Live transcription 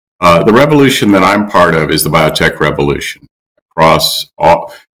The revolution that I'm part of is the biotech revolution across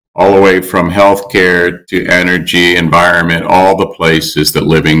all the way from healthcare to energy, environment, all the places that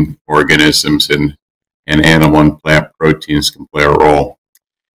living organisms and animal and plant proteins can play a role.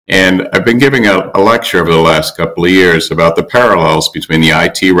 And I've been giving a lecture over the last couple of years about the parallels between the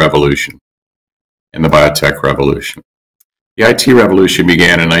IT revolution and the biotech revolution. The IT revolution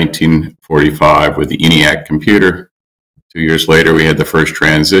began in 1945 with the ENIAC computer. 2 years later, we had the first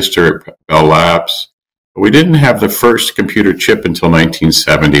transistor at Bell Labs. But we didn't have the first computer chip until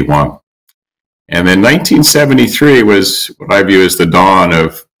 1971. And then 1973 was what I view as the dawn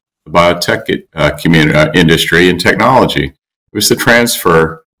of the biotech industry and technology. It was the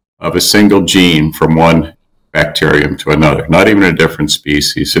transfer of a single gene from one bacterium to another, not even a different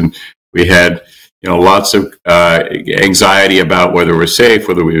species. And we had lots of anxiety about whether we're safe,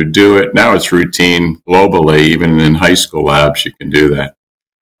 whether we would do it. Now it's routine globally, even in high school labs, you can do that.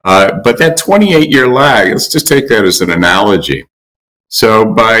 But that 28-year lag, let's just take that as an analogy. So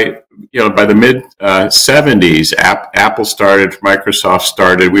by the mid 70s, Apple started, Microsoft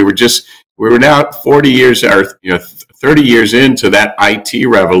started. We were now 40 years or 30 years into that IT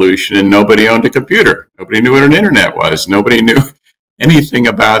revolution, and nobody owned a computer. Nobody knew what an internet was. Nobody knew anything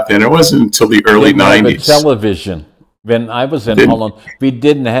about that. It wasn't until the early 90s. Television. When I was in Holland, we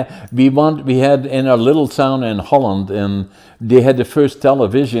didn't have. We had in our little town in Holland, and they had the first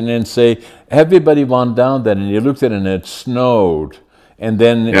television. And say everybody went down there, and you looked at it, and it snowed. And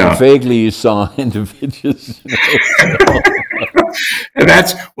then vaguely you saw individuals. And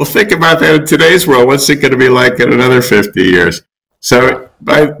well, think about that in today's world. What's it going to be like in another 50 years? So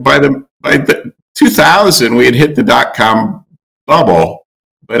by the 2000, we had hit the dot-com bubble,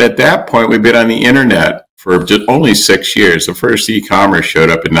 but at that point, we'd been on the internet for just only 6 years. The first e-commerce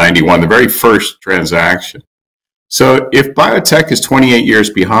showed up in '91, the very first transaction. So if biotech is 28 years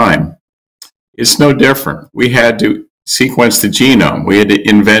behind, it's no different. We had to sequence the genome. We had to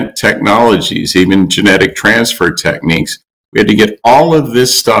invent technologies, even genetic transfer techniques. We had to get all of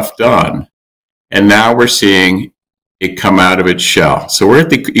this stuff done. And now we're seeing it come out of its shell. So we're at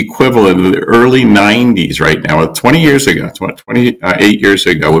the equivalent of the early 90s right now. 20 years ago, 28 years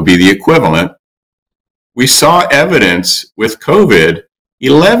ago would be the equivalent. We saw evidence with COVID,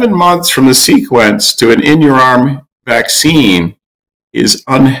 11 months from the sequence to an in-your-arm vaccine is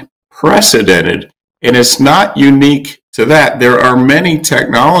unprecedented. And it's not unique to that. There are many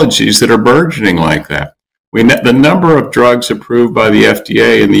technologies that are burgeoning like that. The number of drugs approved by the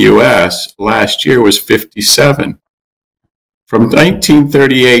FDA in the US last year was 57. From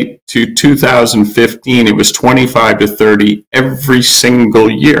 1938 to 2015, it was 25 to 30 every single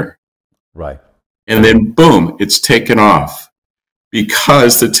year. Right. And then, boom, it's taken off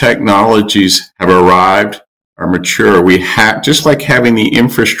because the technologies have arrived, are mature. We have, just like having the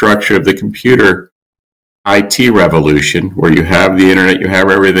infrastructure of the computer IT revolution, where you have the internet, you have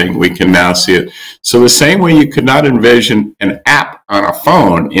everything, we can now see it. So the same way you could not envision an app on a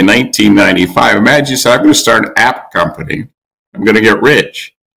phone in 1995, imagine you said, I'm going to start an app company, I'm going to get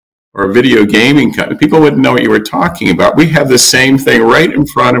rich, or a video gaming company. People wouldn't know what you were talking about. We have the same thing right in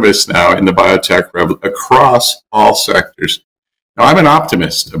front of us now in the biotech revolution across all sectors. Now, I'm an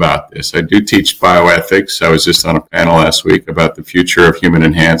optimist about this. I do teach bioethics. I was just on a panel last week about the future of human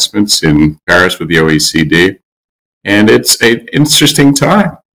enhancements in Paris with the OECD. And it's an interesting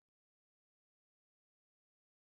time.